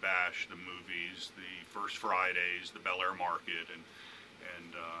Barbecue Bash, the movies, the First Fridays, the Bel Air Market,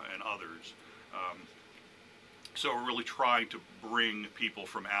 and others. So we're really trying to bring people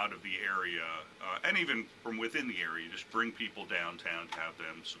from out of the area, and even from within the area, just bring people downtown to have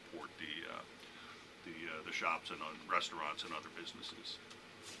them support the shops and restaurants and other businesses.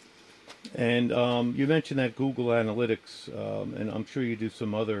 And you mentioned that Google Analytics, and I'm sure you do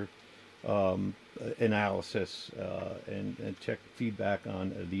some other analysis and check feedback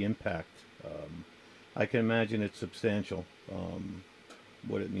on the impact. I can imagine it's substantial,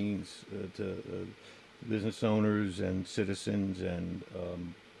 what it means to business owners and citizens and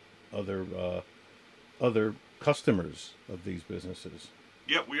other customers of these businesses.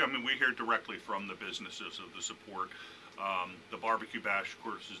 Yeah, we hear directly from the businesses of the support. The Barbecue Bash, of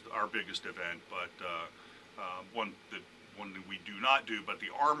course, is our biggest event, but one one that we do not do, but the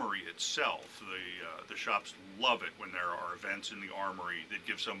Armory itself, the shops love it when there are events in the Armory that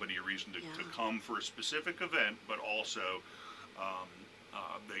give somebody a reason to come for a specific event, but also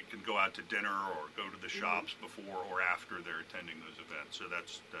they can go out to dinner or go to the shops before or after they're attending those events. So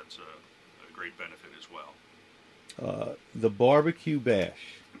that's a great benefit as well. The Barbecue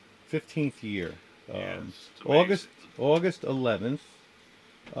Bash, 15th year, Yes, August 11th,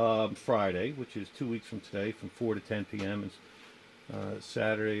 Friday, which is 2 weeks from today, from 4 to 10 p.m. and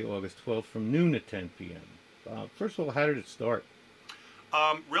Saturday, August 12th, from noon to 10 p.m. First of all, how did it start?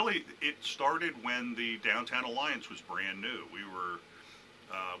 Really, it started when the Downtown Alliance was brand new.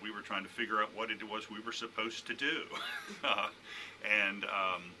 We were trying to figure out what it was we were supposed to do, and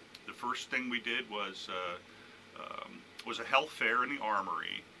the first thing we did was a health fair in the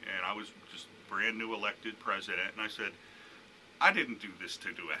Armory, and I was just brand new elected president, and I said, I didn't do this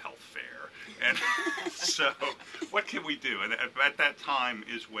to do a health fair, and so what can we do? And at that time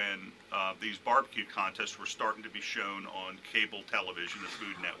is when these barbecue contests were starting to be shown on cable television, the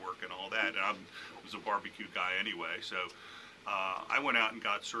Food Network, and all that. And I was a barbecue guy anyway, so I went out and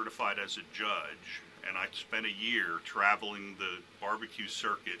got certified as a judge, and I spent a year traveling the barbecue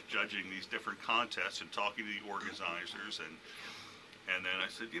circuit, judging these different contests and talking to the organizers, and then I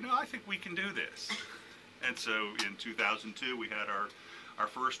said, I think we can do this. And so in 2002, we had our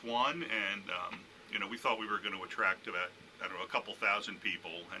first one, and we thought we were going to attract about, a couple thousand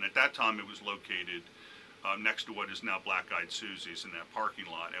people. And at that time, it was located next to what is now Black Eyed Susie's in that parking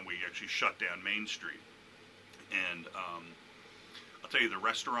lot, and we actually shut down Main Street. And I'll tell you, the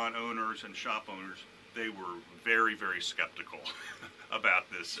restaurant owners and shop owners, they were very, very skeptical about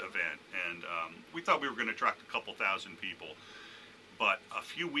this event. And we thought we were going to attract a couple thousand people. But a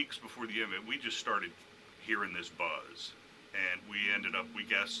few weeks before the event, we just started hearing this buzz, and we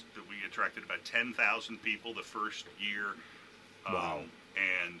guessed that we attracted about 10,000 people the first year. Wow.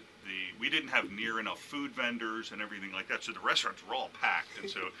 And we didn't have near enough food vendors and everything like that, so the restaurants were all packed, and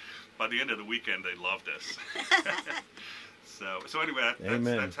so by the end of the weekend they loved us. so anyway,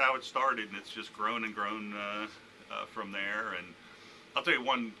 that's how it started, and it's just grown and grown from there. And I'll tell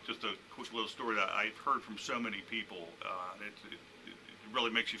you just a quick little story that I've heard from so many people, and it really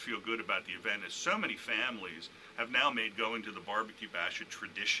makes you feel good about the event, is so many families have now made going to the Barbecue Bash a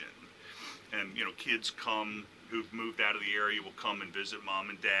tradition. And, kids who've moved out of the area will come and visit mom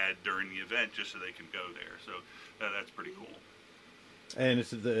and dad during the event just so they can go there. So that's pretty cool. And it's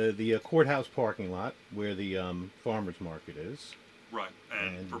the courthouse parking lot where the farmers market is. Right.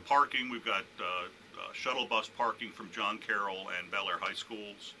 And for parking, we've got shuttle bus parking from John Carroll and Bel Air High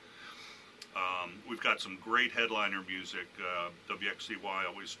Schools. We've got some great headliner music. WXCY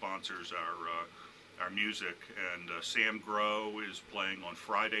always sponsors our music, and Sam Grow is playing on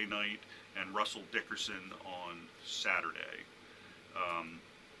Friday night, and Russell Dickerson on Saturday.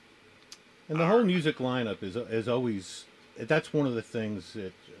 And the whole music lineup is always, that's one of the things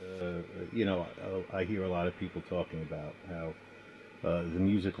that I hear a lot of people talking about, how the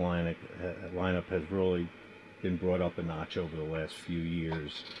music lineup has really been brought up a notch over the last few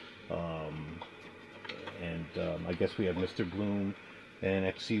years. I guess we have Mr. Bloom and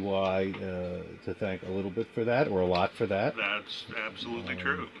XCY to thank a little bit for that, or a lot for that. That's absolutely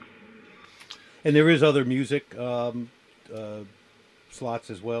true. And there is other music slots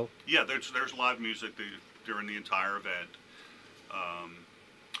as well. Yeah, there's live music during the entire event.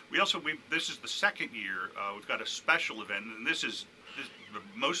 This is the second year we've got a special event, and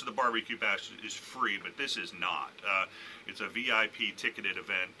most of the Barbecue Bash is free, but this is not. It's a VIP ticketed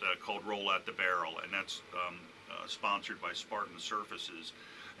event called Roll Out the Barrel, and that's sponsored by Spartan Surfaces.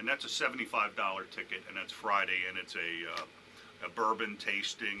 And that's a $75 ticket, and that's Friday, and it's a bourbon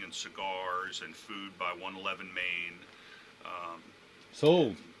tasting and cigars and food by 111 Maine.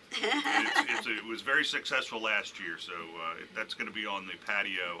 Sold. It was very successful last year, so that's going to be on the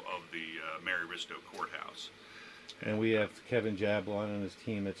patio of the Mary Risto Courthouse. And we have Kevin Jablon and his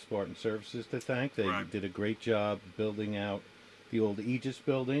team at Spartan Surfaces to thank. They did a great job building out the old Aegis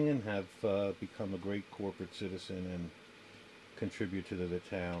building and have become a great corporate citizen and contribute to the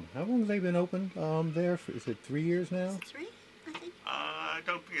town. How long have they been open there? Is it 3 years now? 3, I think. I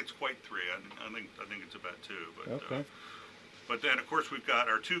don't think it's quite 3. I think it's about 2. But, okay. But then, of course, we've got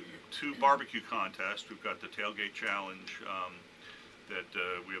our two barbecue contests. We've got the Tailgate Challenge. That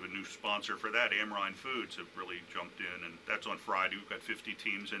we have a new sponsor for that. Amrine Foods have really jumped in, and that's on Friday. We've got 50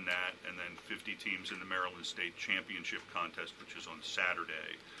 teams in that, and then 50 teams in the Maryland State Championship contest, which is on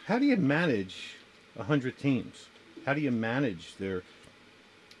Saturday. How do you manage 100 teams? How do you manage their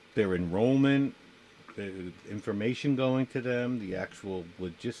enrollment, the information going to them, the actual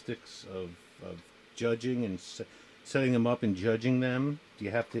logistics of judging and setting them up and judging them? Do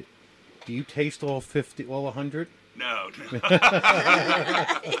you have to? Do you taste all 50, all 100? No.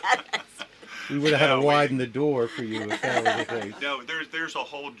 We would have had to widen the door for you if that was the case. No, there's a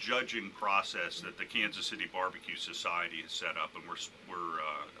whole judging process that the Kansas City Barbecue Society has set up, and we're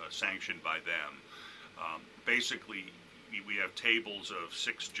sanctioned by them. Basically, we have tables of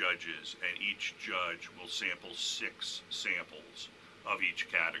 6 judges, and each judge will sample 6 samples of each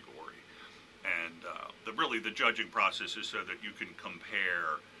category. And the judging process is so that you can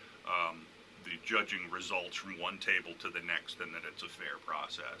compare the judging results from one table to the next, and that it's a fair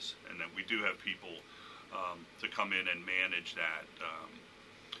process. And that we do have people to come in and manage that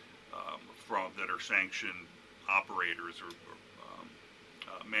that are sanctioned operators or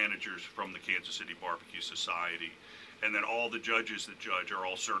managers from the Kansas City Barbecue Society. And then all the judges that judge are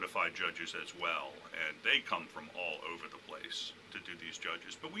all certified judges as well, and they come from all over the place to do these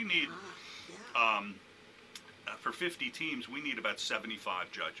judges. But we need, for 50 teams, we need about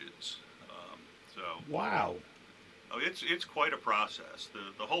 75 judges. Wow. Oh, it's quite a process.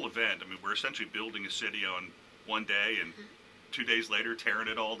 The whole event. I mean, we're essentially building a city on one day, and 2 days later tearing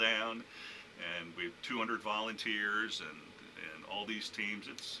it all down. And we have 200 volunteers and all these teams.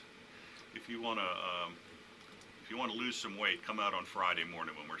 It's if you want to lose some weight, come out on Friday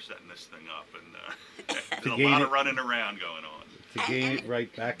morning when we're setting this thing up, and there's a lot of running around going on. To gain it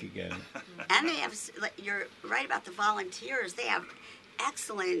right back again. And they have, you're right about the volunteers, they have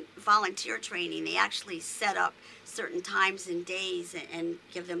excellent volunteer training. They actually set up certain times and days and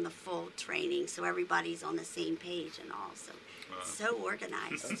give them the full training so everybody's on the same page and all. So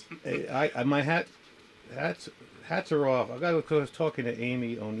organized. My hats are off. I was talking to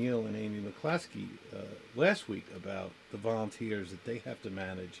Amy O'Neill and Amy McClaskey last week about the volunteers that they have to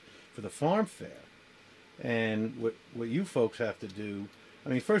manage for the farm fair. And what you folks have to do, I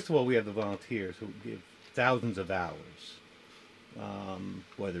mean, first of all, we have the volunteers who give thousands of hours,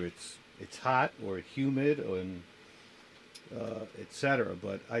 whether it's hot or humid or etc.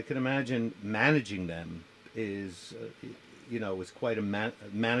 But I can imagine managing them is quite a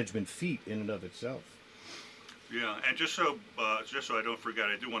management feat in and of itself. Yeah, and just so I don't forget,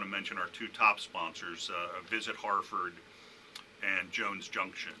 I do want to mention our 2 top sponsors, Visit Harford and Jones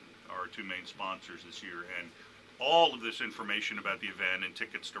Junction, are our 2 main sponsors this year. And all of this information about the event and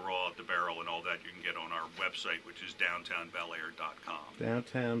tickets to Raw at the Barrel and all that you can get on our website, which is downtownbelair.com.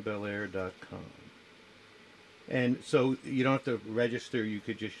 Downtownbelair.com. And so you don't have to register; you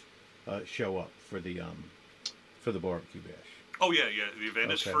could just show up for the barbecue bash. Oh yeah. The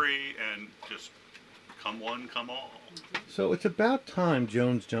event is free, and just come one, come all. So it's about time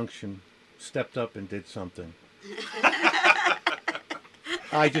Jones Junction stepped up and did something.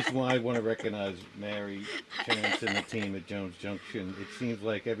 I want to recognize Mary Chance and the team at Jones Junction. It seems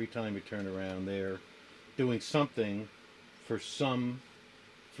like every time you turn around, they're doing something for some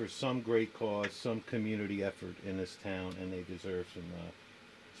great cause, some community effort in this town, and they deserve some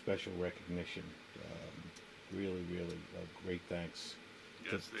special recognition. Really, great thanks.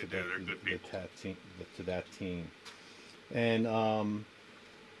 Yes, they do. They're good people. To that team. And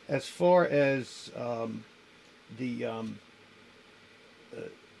as far as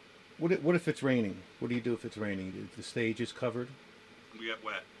what if it's raining? What do you do if it's raining? The stage is covered? We get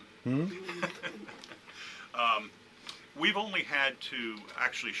wet. We've only had to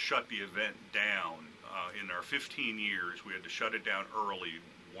actually shut the event down. In our 15 years, we had to shut it down early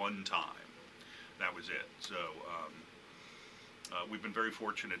one time. That was it. So we've been very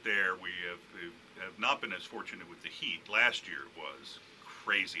fortunate there. We have not been as fortunate with the heat. Last year was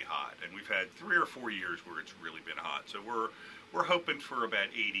crazy hot, and we've had 3 or 4 years where it's really been hot. So we're hoping for about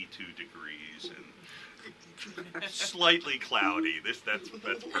 82 degrees and slightly cloudy. That's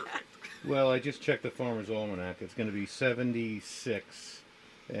perfect. Well, I just checked the Farmer's Almanac. It's going to be 76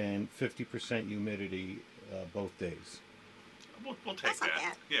 and 50% humidity both days. We'll take that.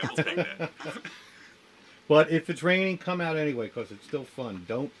 Bad. Yeah, we'll take that. But if it's raining, come out anyway because it's still fun.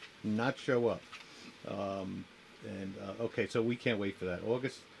 Don't not show up. Okay, so we can't wait for that.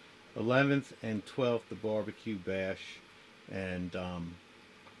 August 11th and 12th, the barbecue bash. And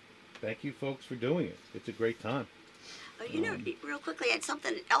thank you folks for doing it. It's a great time. Real quickly, it's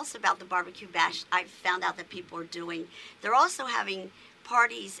something else about the barbecue bash I found out that people are doing. They're also having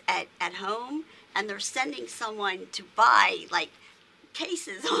parties at home, and they're sending someone to buy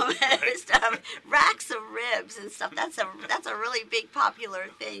cases almost of racks of ribs and stuff. That's a really big popular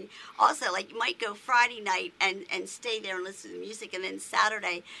thing. Also, you might go Friday night and stay there and listen to music, and then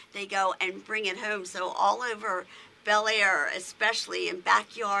Saturday they go and bring it home. So all over Bel Air, especially in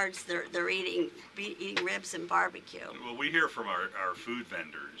backyards, they're eating ribs and barbecue. Well, we hear from our food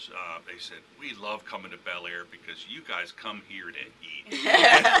vendors. They said, we love coming to Bel Air because you guys come here to eat.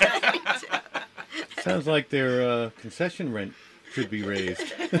 Sounds like their concession rent should be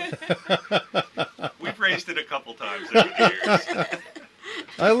raised. We've raised it a couple times over the years.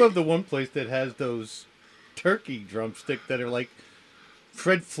 I love the one place that has those turkey drumsticks that are like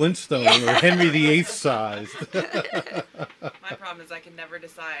Fred Flintstone or Henry VIII sized. My problem is I can never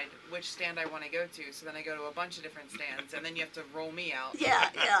decide which stand I want to go to, so then I go to a bunch of different stands, and then you have to roll me out. Yeah.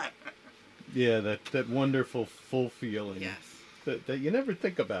 Yeah, that wonderful full feeling. Yes. That you never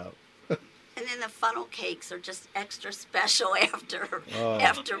think about. And then the funnel cakes are just extra special after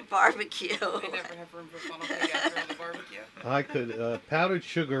barbecue. I never have room for funnel cake after the barbecue. I could powdered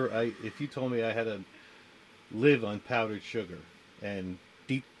sugar. If you told me I had to live on powdered sugar and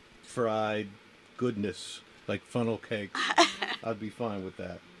deep fried goodness like funnel cakes, I'd be fine with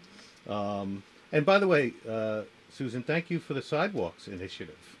that. And by the way, Susan, thank you for the sidewalks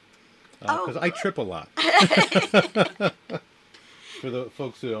initiative because I trip a lot. For the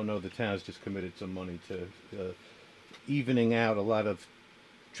folks who don't know, the town's just committed some money to evening out a lot of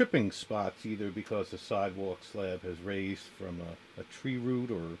tripping spots, either because the sidewalk slab has raised from a tree root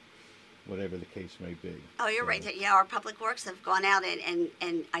or whatever the case may be. Oh, you're right. Yeah, our public works have gone out and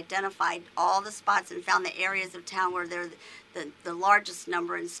identified all the spots and found the areas of town where they're the largest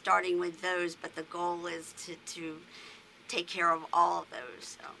number, and starting with those. But the goal is to take care of all of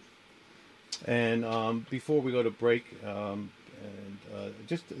those. So. And before we go to break,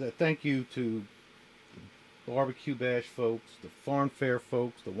 just thank you to the Barbecue Bash folks, the Farm Fair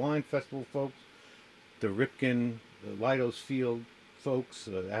folks, the Wine Festival folks, the Ripken, the Leidos Field folks,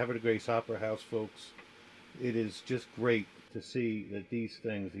 the Havre de Grace Opera House folks. It is just great to see that these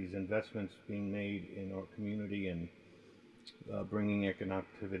investments being made in our community and bringing economic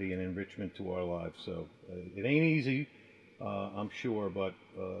activity and enrichment to our lives. So it ain't easy, I'm sure, but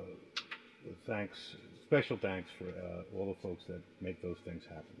special thanks for all the folks that make those things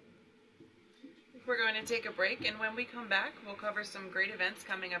happen. We're going to take a break, and when we come back, we'll cover some great events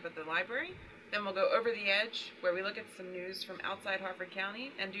coming up at the library. Then we'll go over the edge, where we look at some news from outside Harford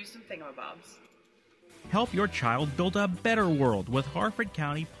County and do some thingamabobs. Help your child build a better world with Harford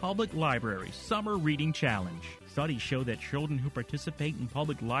County Public Library Summer Reading Challenge. Studies show that children who participate in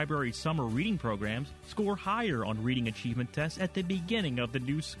public library summer reading programs score higher on reading achievement tests at the beginning of the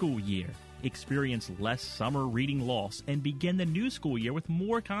new school year. Experience less summer reading loss and begin the new school year with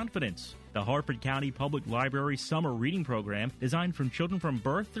more confidence. The Harford County Public Library Summer Reading Program, designed from children from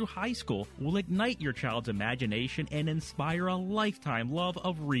birth through high school, will ignite your child's imagination and inspire a lifetime love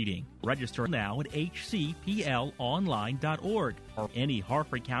of reading. Register now at hcplonline.org or any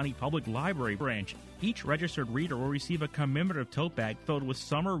Harford County Public Library branch. Each registered reader will receive a commemorative tote bag filled with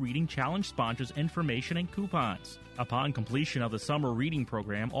Summer Reading Challenge sponsors' information and coupons. Upon completion of the summer reading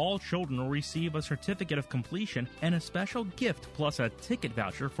program, all children will receive a certificate of completion and a special gift plus a ticket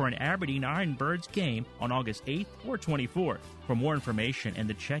voucher for an Aberdeen Ironbirds game on August 8th or 24th. For more information and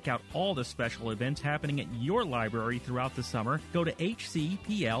to check out all the special events happening at your library throughout the summer, go to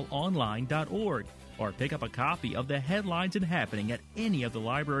hcplonline.org or pick up a copy of the headlines and happening at any of the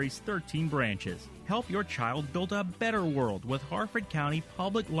library's 13 branches. Help your child build a better world with Harford County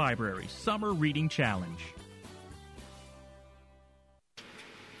Public Library Summer Reading Challenge.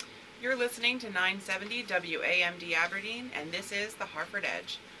 You're listening to 970 WAMD Aberdeen, and this is the Harford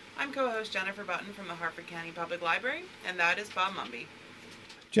Edge. I'm co-host Jennifer Button from the Harford County Public Library, and that is Bob Mumby.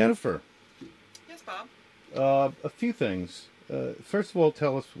 Jennifer. Yes, Bob? A few things. First of all,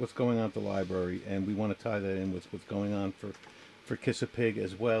 tell us what's going on at the library, and we want to tie that in with what's going on for Kiss a Pig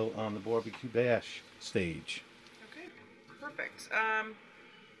as well on the Barbecue Bash stage. Okay, perfect.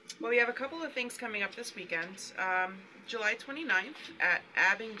 Well, we have a couple of things coming up this weekend. July 29th at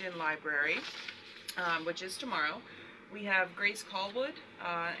Abingdon Library, which is tomorrow, we have Grace Callwood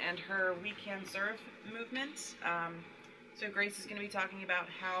and her We Can Serve movement. So Grace is going to be talking about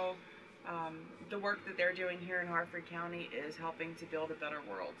how the work that they're doing here in Harford County is helping to build a better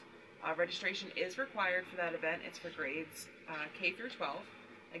world. Registration is required for that event. It's for grades K through 12.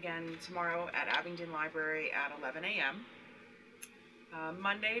 Again, tomorrow at Abingdon Library at 11 a.m.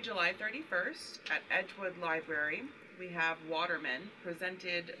 Monday, July 31st at Edgewood Library, we have Waterman,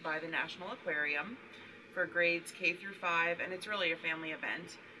 presented by the National Aquarium for grades K through 5, and it's really a family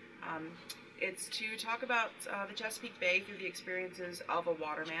event. It's to talk about the Chesapeake Bay through the experiences of a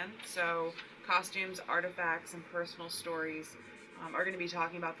waterman. So costumes, artifacts, and personal stories are going to be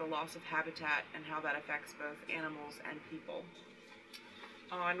talking about the loss of habitat and how that affects both animals and people.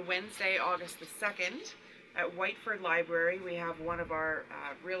 On Wednesday, August the 2nd, At Whiteford Library, we have one of our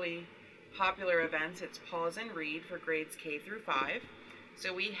really popular events. It's Pause and Read for grades K through 5.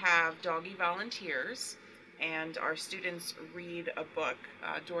 So we have doggy volunteers, and our students read a book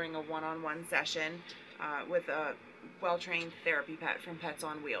during a one-on-one session with a well-trained therapy pet from Pets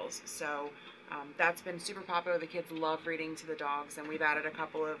on Wheels. So that's been super popular. The kids love reading to the dogs, and we've added a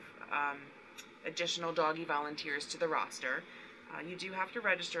couple of additional doggy volunteers to the roster. You do have to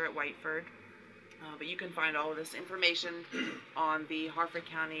register at Whiteford, but you can find all of this information on the Harford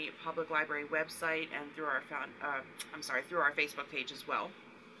County Public Library website and through our through our Facebook page as well.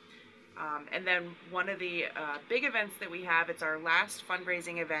 And then one of the big events that we have, it's our last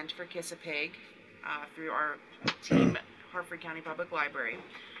fundraising event for Kiss a Pig through our team, Harford County Public Library.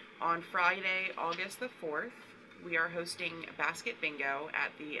 On Friday, August the 4th, we are hosting Basket Bingo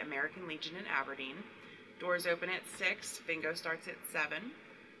at the American Legion in Aberdeen. Doors open at 6, bingo starts at 7.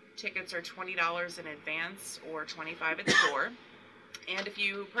 Tickets are $20 in advance or $25 at the door. And if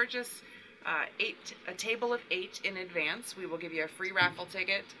you purchase a table of 8 in advance, we will give you a free raffle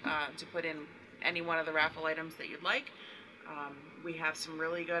ticket to put in any one of the raffle items that you'd like. We have some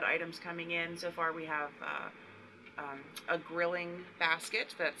really good items coming in. So far we have a grilling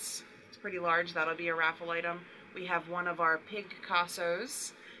basket it's pretty large. That'll be a raffle item. We have one of our pig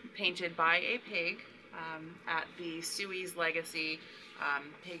Picassos painted by a pig at the Suey's Legacy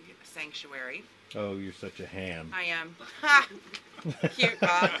Pig Sanctuary. Oh, you're such a ham. I am. Cute,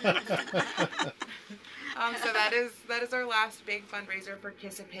 Bob. So that is our last big fundraiser for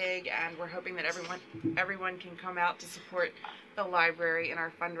Kiss a Pig, and we're hoping that everyone can come out to support the library in our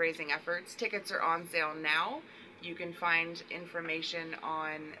fundraising efforts. Tickets are on sale now. You can find information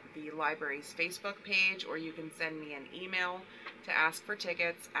on the library's Facebook page, or you can send me an email to ask for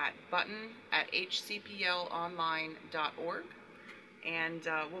tickets at button@hcplonline.org. And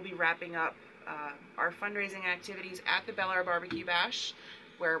we'll be wrapping up our fundraising activities at the Bel Air Barbecue Bash,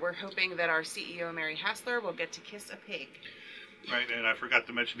 where we're hoping that our CEO, Mary Hassler, will get to kiss a pig. Right, and I forgot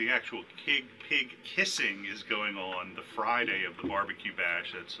to mention the actual pig kissing is going on the Friday of the Barbecue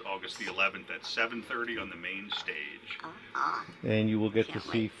Bash. That's August the 11th at 7:30 on the main stage. And you will get to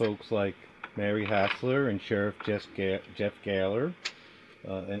see folks like Mary Hassler and Sheriff Jeff Gaylor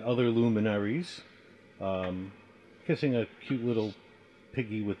and other luminaries kissing a cute little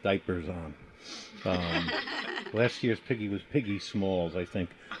piggy with diapers on. Last year's piggy was Piggy Smalls, I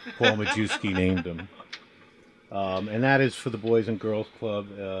think Paul Majewski named him. And that is for the Boys and Girls Club,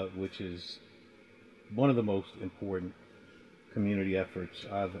 which is one of the most important community efforts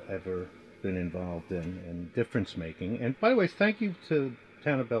I've ever been involved in, and difference making. And by the way, thank you to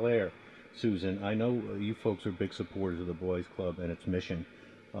Town of Bel Air, Susan. I know you folks are big supporters of the Boys Club and its mission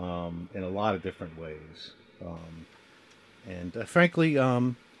in a lot of different ways. And frankly,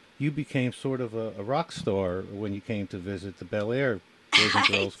 you became sort of a rock star when you came to visit the Bel Air Boys and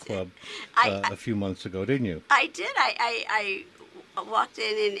Girls Club a few months ago, didn't you? I did. I walked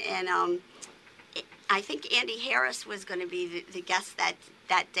in and I think Andy Harris was going to be the guest that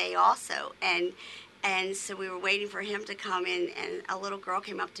day also. And so we were waiting for him to come in, and a little girl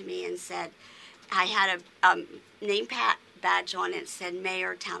came up to me and said, I had a name badge on it, said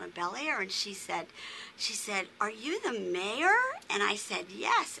Mayor, Town of Bel Air. And she said, are you the mayor? And I said,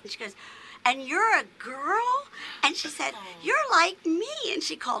 yes. And she goes, and you're a girl? And she said, you're like me. And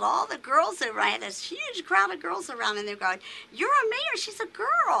she called all the girls over. I had this huge crowd of girls around, and they're going, you're a mayor. She's a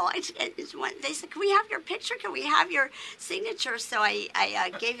girl. And they said, can we have your picture? Can we have your signature? So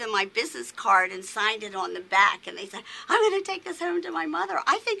I gave them my business card and signed it on the back. And they said, I'm going to take this home to my mother.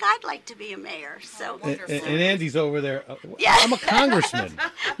 I think I'd like to be a mayor. So and Andy's over there. Yeah. I'm a congressman.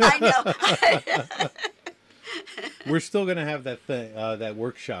 I know. We're still going to have that thing, that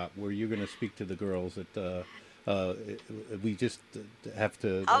workshop where you're going to speak to the girls. We just have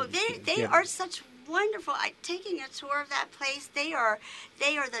to. Oh, they are such wonderful. Taking a tour of that place, they are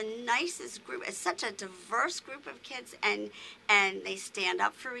the nicest group. It's such a diverse group of kids, and they stand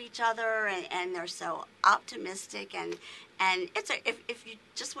up for each other, and they're so optimistic. And it's if you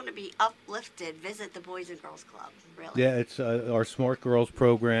just want to be uplifted, visit the Boys and Girls Club. Really. Yeah, it's our Smart Girls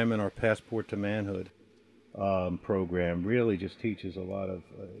program and our Passport to Manhood program really just teaches a lot of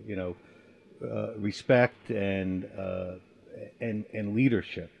respect and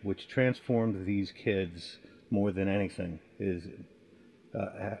leadership, which transformed these kids more than anything is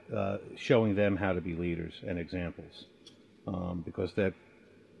showing them how to be leaders and examples, because that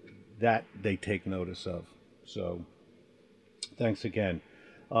they take notice of. So thanks again.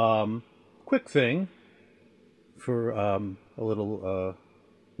 Quick thing for a little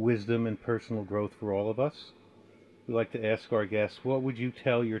wisdom and personal growth for all of us. We like to ask our guests, what would you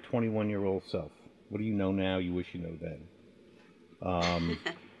tell your 21-year-old self? What do you know now you wish you know then?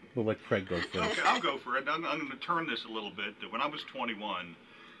 We'll let Craig go first. Okay, I'll go for it. I'm going to turn this a little bit. When I was 21,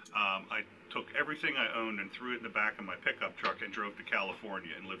 I took everything I owned and threw it in the back of my pickup truck and drove to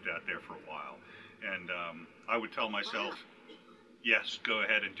California and lived out there for a while. And I would tell myself, yes, go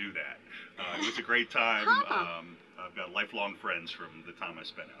ahead and do that. It was a great time. I've got lifelong friends from the time I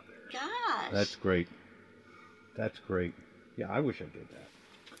spent out there. Gosh. That's great. That's great. Yeah, I wish I did that.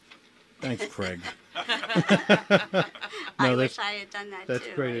 Thanks, Craig. I wish I had done that that's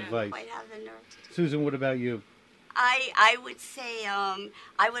too. great I advice. don't quite have the nerve to do Susan, what about you? I would say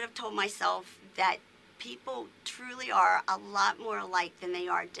I would have told myself that people truly are a lot more alike than they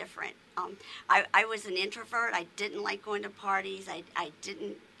are different. I was an introvert. I didn't like going to parties. I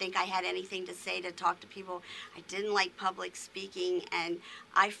didn't think I had anything to say to talk to people. I didn't like public speaking, and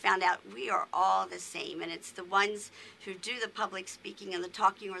I found out we are all the same. And it's the ones who do the public speaking and the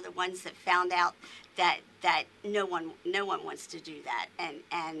talking are the ones that found out that no one wants to do that. And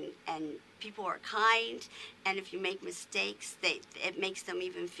people are kind, and if you make mistakes, it makes them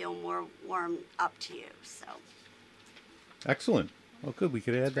even feel more warm up to you. So. Excellent. Well, good. We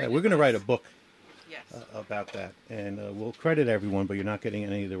could add that. We're going to write a book Yes. about that, and we'll credit everyone, but you're not getting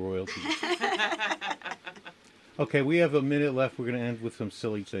any of the royalties. Okay, we have a minute left. We're going to end with some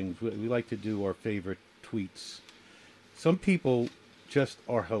silly things. We like to do our favorite tweets. Some people just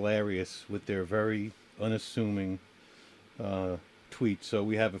are hilarious with their very unassuming tweets, so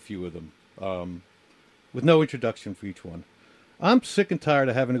we have a few of them with no introduction for each one. I'm sick and tired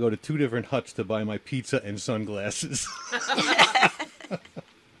of having to go to 2 different huts to buy my pizza and sunglasses.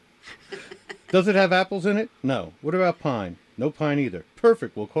 Does it have apples in it? No. What about pine? No pine either.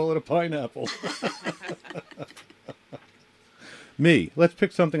 Perfect. We'll call it a pineapple. Me. Let's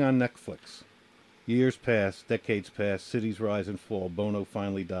pick something on Netflix. Years pass, decades pass, cities rise and fall, Bono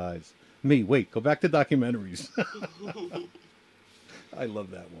finally dies. Me. Wait, go back to documentaries. I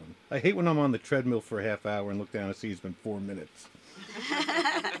love that one. I hate when I'm on the treadmill for a half hour and look down and see it's been 4 minutes.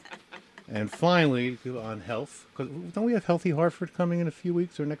 And finally, on health, because don't we have Healthy Hartford coming in a few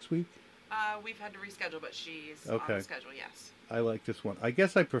weeks or next week? We've had to reschedule, but she's Okay. on the schedule, yes. I like this one. I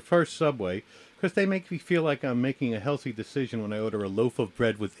guess I prefer Subway because they make me feel like I'm making a healthy decision when I order a loaf of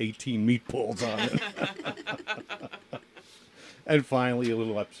bread with 18 meatballs on it. And finally, a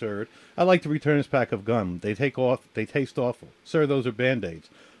little absurd. I'd like to return this pack of gum. They taste awful. Sir, those are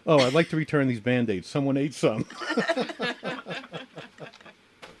Band-Aids. Oh, I'd like to return these Band-Aids. Someone ate some. Well,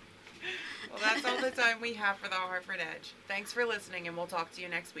 that's all the time we have for the Hartford Edge. Thanks for listening, and we'll talk to you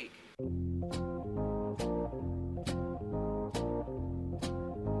next week.